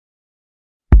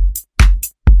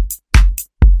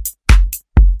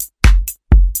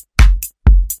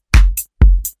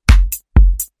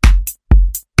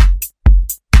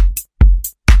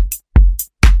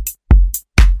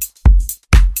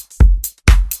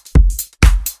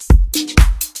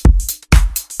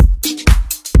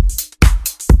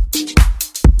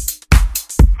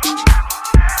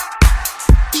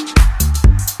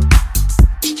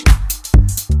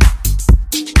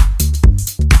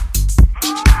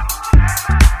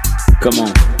Come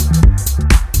on.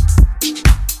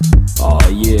 Oh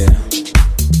yeah.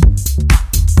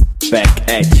 Back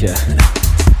at ya.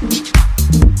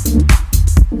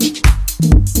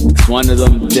 It's one of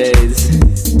them days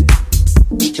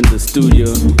in the studio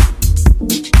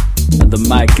and the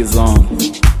mic is on.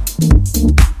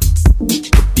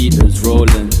 The beat is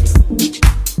rolling.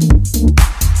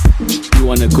 You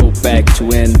wanna go back to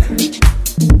when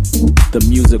the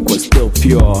music was still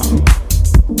pure.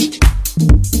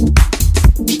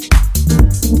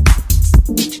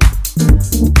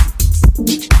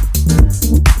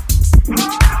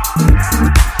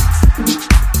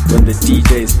 When the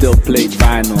DJ still played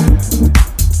vinyl.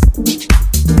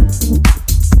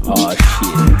 Oh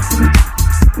shit.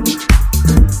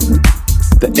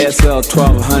 The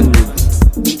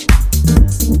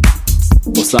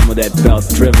SL1200 or some of that belt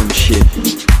driven shit.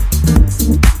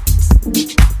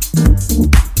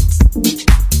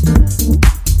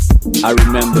 I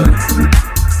remember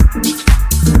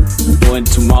going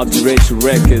to Multiracial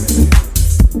Records,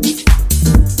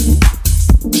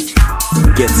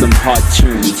 get some hot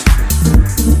tunes.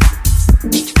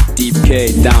 Deep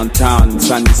K downtown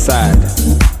Sunnyside.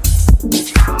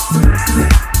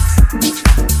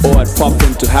 Or I'd pop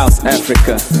into House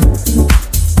Africa,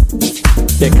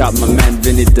 pick out my man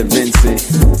Vinny Da Vinci.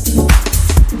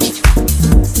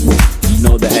 You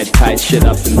know they had tight shit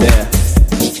up in there.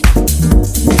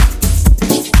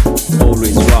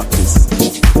 Always rockers.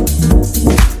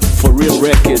 For real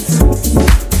records.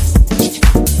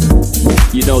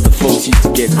 You know the folks used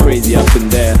to get crazy up in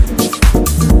there.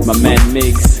 My man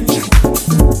Miggs,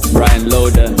 Brian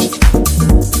Loader.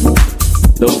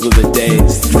 Those were the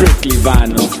days. Strictly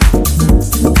vinyl.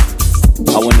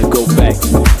 I wanna go back.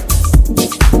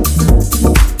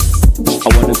 I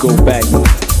wanna go back.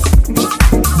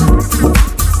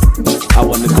 I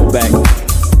wanna go back.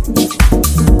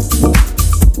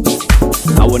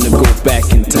 I wanna go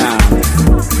back in time.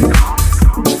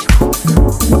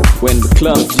 When the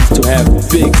clubs used to have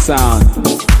big sound,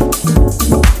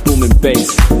 booming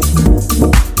bass.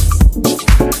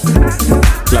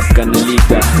 Club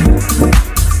Canalita,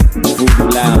 Voodoo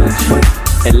Lounge,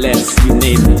 LS, you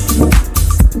name it.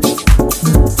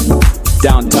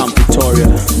 Downtown Pretoria,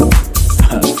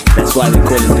 that's why they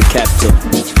call it the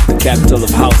capital of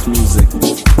house music,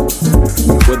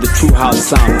 where the true house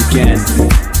sound began.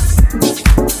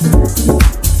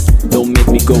 Don't make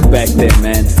me go back there,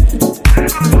 man.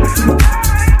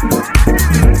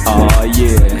 Oh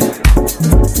yeah.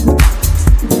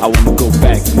 I wanna go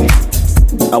back.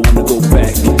 I wanna go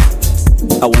back.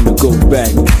 I wanna go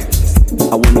back.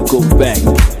 I wanna go back.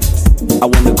 I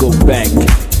wanna go back.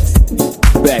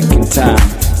 Back in time.